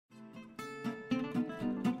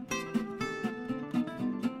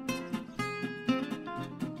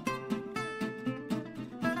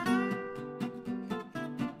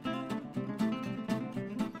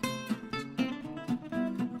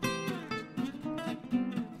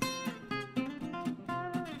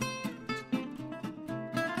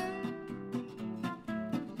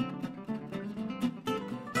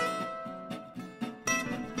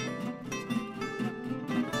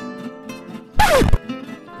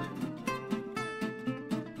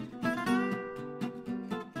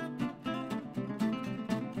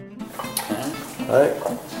Alright.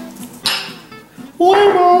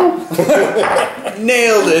 Whammo!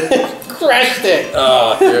 Nailed it. Crushed it.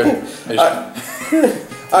 Oh, dude.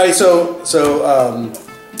 Alright, so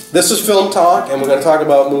this is Film Talk, and we're going to talk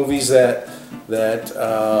about movies that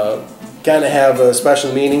kind of have a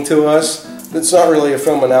special meaning to us. It's not really a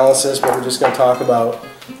film analysis, but we're just going to talk about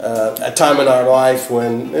a time in our life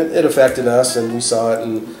when it affected us, and we saw it,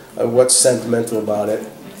 and what's sentimental about it.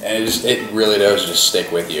 And it really does just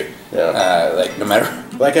stick with you. Yeah. Like no matter.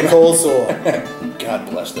 Like a cold sore. God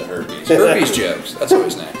bless the herpes. Herpes jokes. That's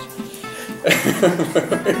always nice.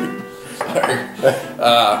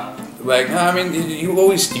 Sorry. I mean,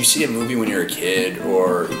 you see a movie when you're a kid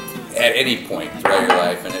or at any point throughout your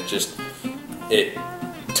life, and it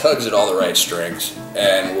tugs at all the right strings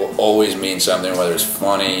and will always mean something, whether it's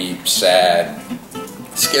funny, sad,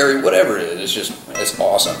 scary, whatever it is. It's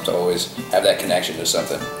awesome to always have that connection to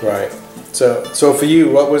something. Right. So for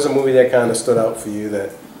you, what was a movie that kind of stood out for you?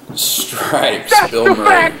 That Stripes, Bill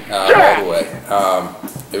Murray, all the way.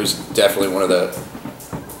 It was definitely one of the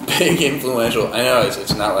big influential. I know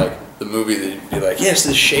it's not like the movie that you'd be like, yes,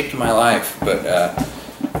 this shaped my life, but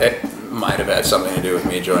it might have had something to do with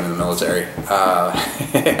me joining the military.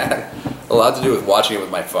 It had a lot to do with watching it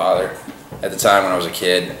with my father at the time when I was a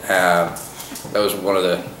kid. That was one of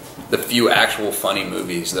the few actual funny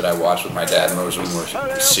movies that I watched with my dad. Most of them were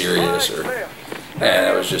serious, and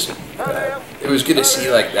it was just it was good to see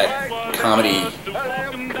like that comical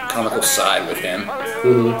side with him.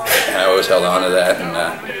 Mm-hmm. And I always held on to that,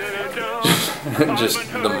 and just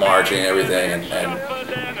the marching and everything, and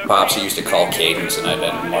Pops used to call cadence, and I'd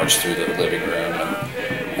then march through the living room,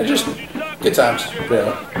 and just good times.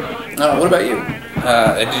 Yeah. What about you?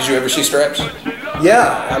 Did you ever see Stripes?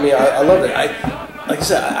 Yeah, I mean, I loved it. Like I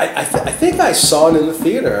said, I think I saw it in the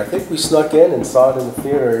theater. I think we snuck in and saw it in the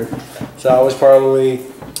theater. So I was probably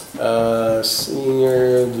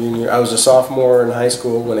senior, junior. I was a sophomore in high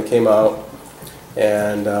school when it came out,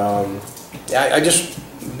 and I just,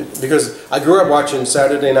 because I grew up watching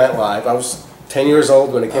Saturday Night Live. I was 10 years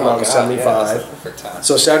old when it came out in '75. Yeah, that's the perfect time.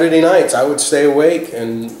 So Saturday nights I would stay awake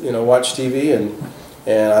and watch TV, and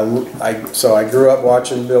so I grew up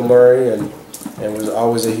watching Bill Murray and was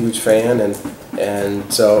always a huge fan, and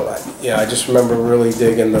so I just remember really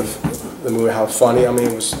digging the movie. How funny! I mean,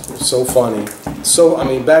 it was so funny. So I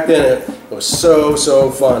mean, back then it was so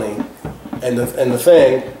funny, and the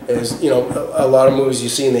thing is, a lot of movies you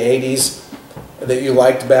see in the '80s that you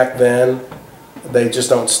liked back then, they just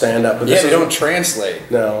don't stand up. But they don't translate.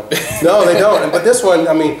 No, they don't. But this one,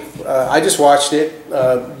 I mean, I just watched it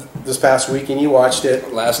this past week, and you watched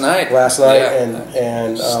it last night, yeah.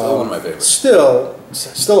 and still one of my favorites. Still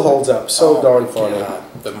holds up. So darn funny. God.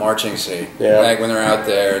 The marching scene, yeah. Like when they're out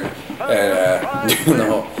there and doing the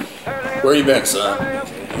whole. Where you been, son?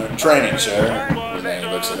 Training, sir. And then he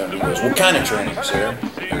looks at him. He goes, "What kind of training, sir?"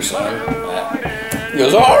 Your son. He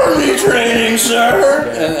goes, "Army training,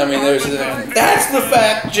 sir." And I mean, that's the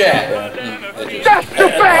fact, Jack. That's the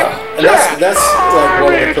fact. And that's like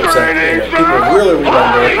one of the clips that people really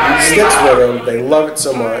remember. It sticks with them. They love it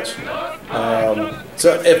so much.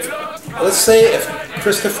 So let's say if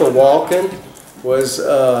Christopher Walken was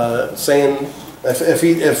saying if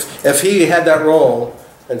he had that role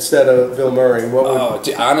instead of Bill Murray, what would?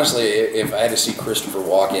 Honestly, if I had to see Christopher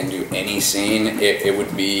Walken do any scene, it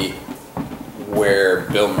would be where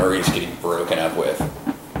Bill Murray's getting broken up with.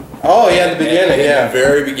 Oh yeah, in the beginning, in the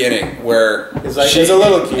very beginning, where she's a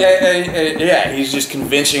little cute. Yeah, he's just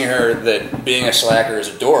convincing her that being a slacker is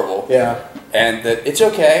adorable. Yeah. And that it's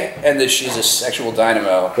okay, and that she's a sexual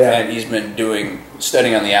dynamo, and he's been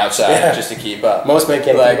studying on the outside just to keep up. Most men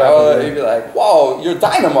can't keep up. Oh, he'd be like, "Whoa, you're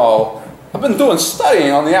dynamo. I've been doing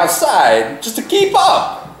studying on the outside just to keep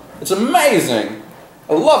up. It's amazing.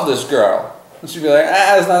 I love this girl." And she'd be like,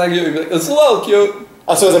 "It's not that cute." He'd be like, "It's a little cute."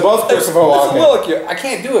 Oh, so they're both Christopher Walken. It's a little cute. I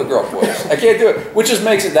can't do a girl voice. I can't do it, which just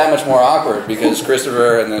makes it that much more awkward because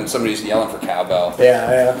Christopher and then somebody's yelling for cowbell.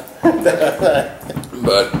 Yeah.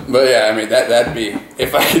 But yeah, I mean that'd be,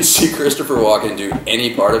 if I could see Christopher Walken do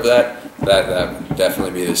any part of that would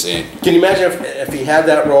definitely be the scene. Can you imagine if he had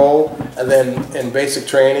that role and then in basic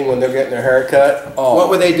training when they're getting their hair cut, what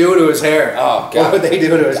would they do to his hair? Oh God, what would they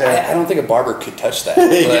do to his hair? I don't think a barber could touch that.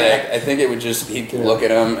 Like, I think it would he'd look at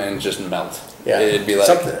him and just melt. Yeah, it'd be like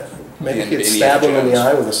something. Maybe he'd stab him in the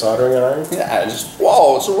eye with a soldering iron. Yeah,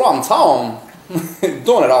 whoa, it's the wrong tone.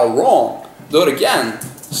 Doing it all wrong. Do it again.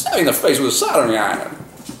 Stabbing the face with a soldering iron.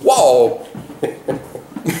 Whoa.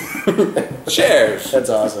 Cheers. That's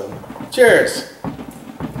awesome. Cheers.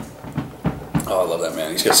 Oh, I love that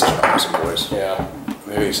man. He's got such an awesome voice. Yeah.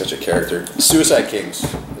 Maybe he's such a character. Suicide Kings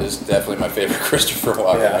is definitely my favorite Christopher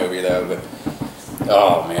Walken movie, though. But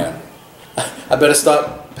Oh man, I better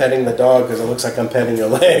stop petting the dog because it looks like I'm petting your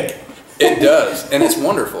leg. it does, and it's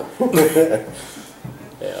wonderful.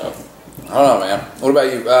 Yeah. I don't know, man. What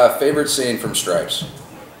about you? Favorite scene from Stripes?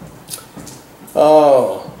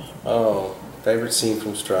 Oh, favorite scene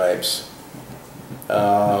from Stripes.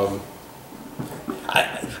 I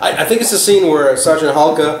think it's the scene where Sergeant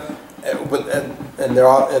Halka and they're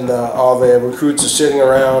all the recruits are sitting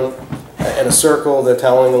around in a circle. They're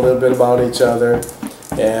telling a little bit about each other,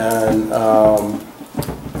 and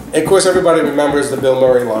of course everybody remembers the Bill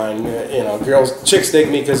Murray line. You know, chicks dig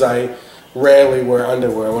me because I rarely wear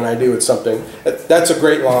underwear. When I do, it's something. That's a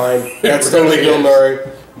great line. That's totally Bill Murray.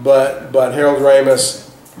 But Harold Ramis,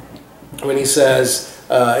 when he says,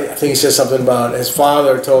 I think he says something about his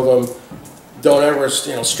father told him, "Don't ever,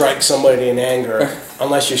 strike somebody in anger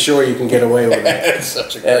unless you're sure you can get away with it." It's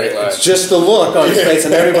such a great line. It's just the look on his face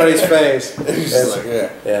and everybody's face. It's like,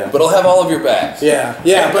 yeah. But I'll have all of your backs. Yeah.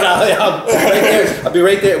 But I'll right there. I'll be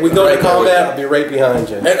right there. We go to combat. I'll be right behind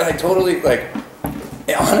you. And I totally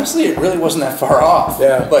honestly, it really wasn't that far off.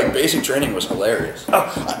 Yeah. Like Basic Training was hilarious.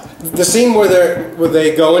 The scene where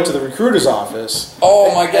they go into the recruiter's office.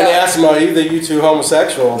 Oh my god! And they ask them, "Are either you two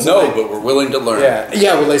homosexuals?" No, but we're willing to learn.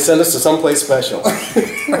 Yeah. Will they send us to someplace special?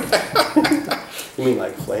 You mean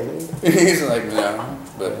like flaming? He's like, no,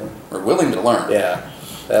 but we're willing to learn. Yeah,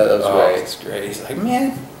 that was great. It's great. He's like,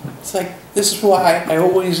 man, it's like this is why I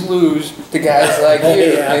always lose to guys like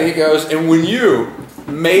you. Yeah. And he goes, and when you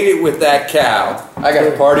made it with that cow, I got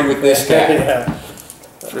to party with this cow. Yeah.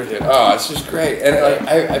 Oh, it's just great. And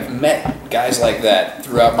I've met guys like that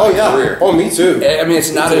throughout my career. Oh, me too. I mean,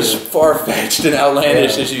 it's not as far-fetched and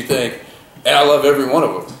outlandish as you think. And I love every one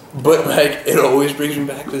of them. But, it always brings me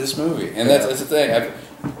back to this movie. And that's the thing. I've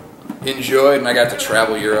enjoyed, and I got to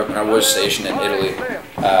travel Europe, and I was stationed in Italy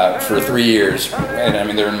for 3 years. And, I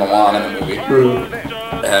mean, they're in Milan in the movie.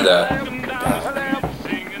 And,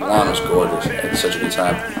 Milan was gorgeous. I had such a good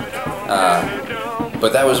time.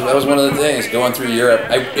 But that was one of the things, going through Europe.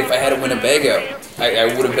 If I had a Winnebago, I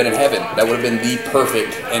would have been in heaven. That would have been the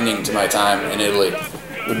perfect ending to my time in Italy.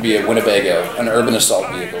 Would be a Winnebago, an urban assault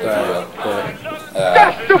vehicle, if you will.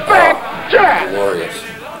 Glorious.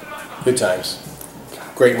 Good times.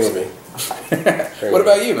 Great movie. What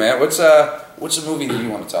about you, man? What's a movie that you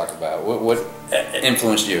want to talk about? What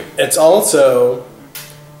influenced you? It's also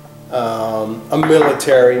a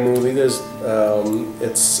military movie.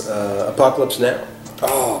 It's Apocalypse Now.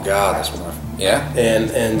 Oh God, that's one. Yeah.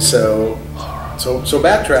 And so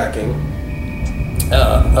backtracking.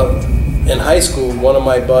 In high school, one of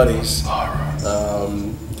my buddies, a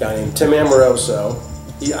guy named Tim Amoroso,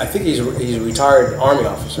 I think he's a retired Army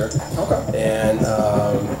officer. Okay. And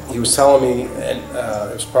he was telling me, and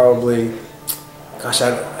it was probably, gosh,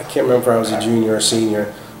 I can't remember if I was a junior or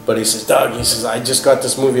senior, but he says, "Doug," he says, "I just got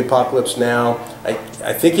this movie Apocalypse Now."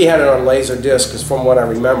 I think he had it on Laserdisc, because from what I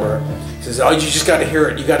remember, he says, "Oh, you just got to hear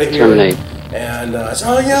it. You got to hear it." And I said,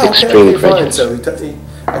 "Oh yeah, okay, fine." So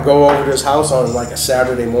I go over to his house on like a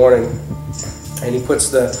Saturday morning, and he puts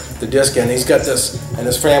the disc in. He's got this, and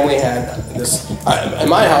his family had this. In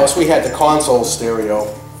my house, we had the console stereo,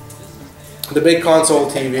 the big console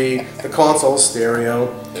TV, the console stereo.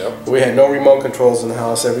 Yep. We had no remote controls in the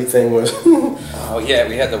house. Everything was. Oh yeah,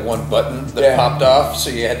 we had the one button that popped off, so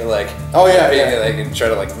you had to and try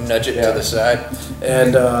to nudge it to the side.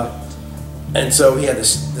 And so he had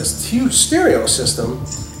this huge stereo system,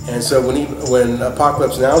 and so when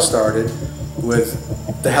Apocalypse Now started, with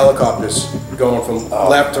the helicopters going from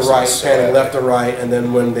left to right, panning left to right, and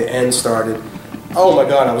then when the end started, oh my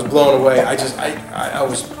God, I was blown away. I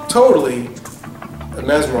was totally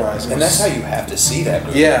mesmerized. And that's how you have to see that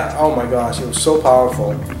movie. Yeah, oh my gosh, it was so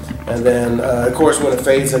powerful. And then, of course, when it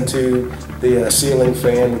fades into the ceiling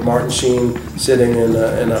fan with Martin Sheen sitting in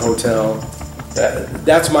a hotel,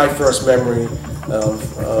 that's my first memory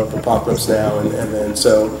of Apocalypse Now. And then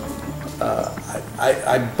so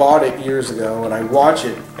I bought it years ago, and I watch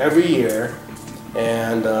it every year,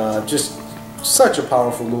 and just such a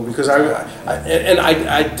powerful movie, because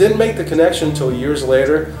I didn't make the connection until years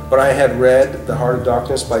later, but I had read The Heart of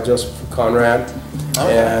Darkness by Joseph Conrad,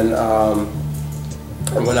 and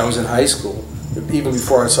when I was in high school, even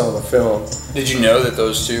before I saw the film. Did you know that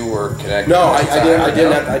those two were connected? No, I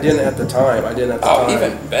didn't at the time. Oh,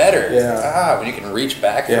 even better. Yeah. When you can reach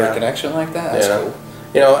back for a connection like that. That's cool.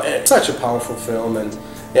 It's such a powerful film, and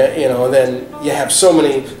and then you have so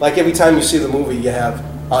many. Like every time you see the movie, you have,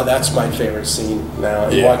 oh, that's my favorite scene. Now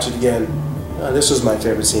you watch it again. Oh, this was my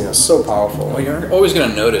favorite scene. It's so powerful. Well, you're always going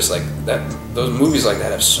to notice that those movies like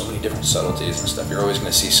that have so many different subtleties and stuff. You're always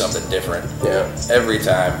going to see something different. Yeah. Every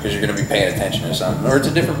time, because you're going to be paying attention to something, or it's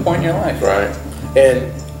a different point in your life. Right.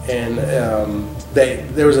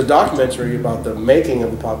 There was a documentary about the making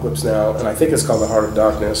of Apocalypse Now, and I think it's called The Heart of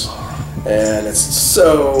Darkness. And it's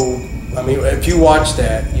so, I mean, if you watch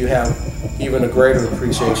that, you have even a greater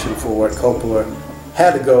appreciation for what Coppola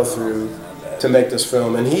had to go through to make this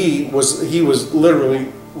film. And he was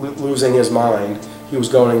literally losing his mind. He was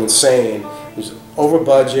going insane. He was over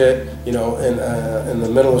budget. You know, in the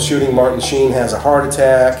middle of shooting, Martin Sheen has a heart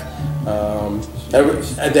attack.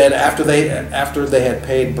 And then after they had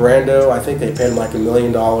paid Brando, I think they paid him like $1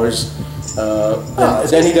 million.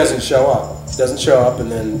 Then he doesn't show up.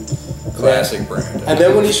 And then classic Brando. And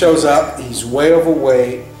then when he shows up, he's way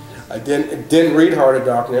overweight. I didn't read Heart of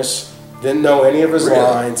Darkness. Didn't know any of his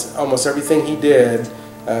lines. Almost everything he did,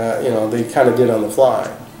 they kind of did on the fly.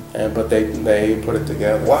 But they put it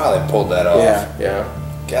together. Wow, they pulled that off. Yeah.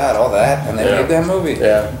 God, all that, and they made that movie.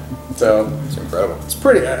 Yeah. So it's incredible. It's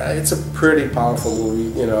pretty. It's a pretty powerful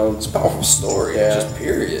movie. You know, it's a powerful story. Yeah. Just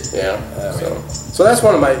period. Yeah. So that's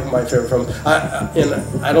one of my favorite films.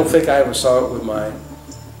 I don't think I ever saw it with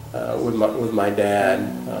my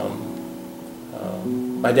dad.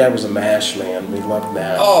 My dad was a MASH man. We loved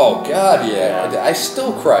MASH. Oh God, yeah. I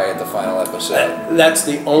still cry at the final episode. That's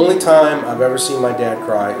the only time I've ever seen my dad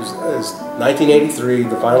cry. It was 1983,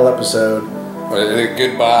 the final episode.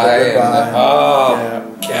 Goodbye. God.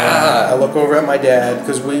 I look over at my dad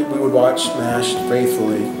because we would watch MASH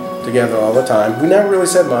faithfully together all the time. We never really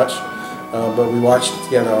said much, but we watched it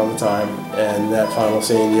together all the time. And that final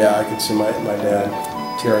scene, I could see my dad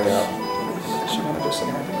tearing up.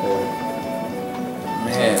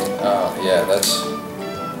 Man, that's,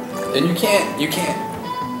 and you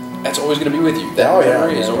can't. That's always going to be with you. That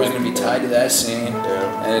memory is always going to be tied to that scene,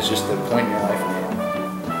 and it's just the point in your life where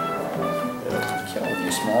you kill with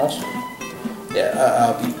your smalls.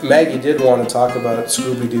 Maggie did want to talk about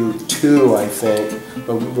Scooby-Doo 2, I think,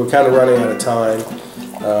 but we're kind of running out of time.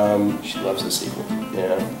 She loves the sequel.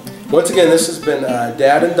 Yeah. Once again, this has been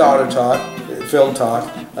Dad and Daughter Talk, Film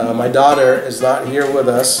Talk. My daughter is not here with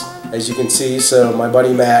us, as you can see, so my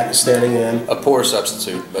buddy Matt is standing in. A poor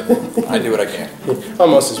substitute, but I do what I can.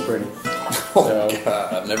 Almost as pretty.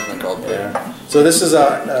 God, I've never been called pretty. Yeah. So this is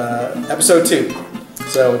episode 2.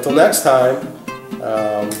 So until next time,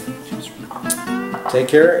 take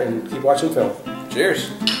care and keep watching film. Cheers.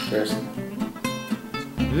 Cheers.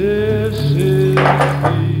 This is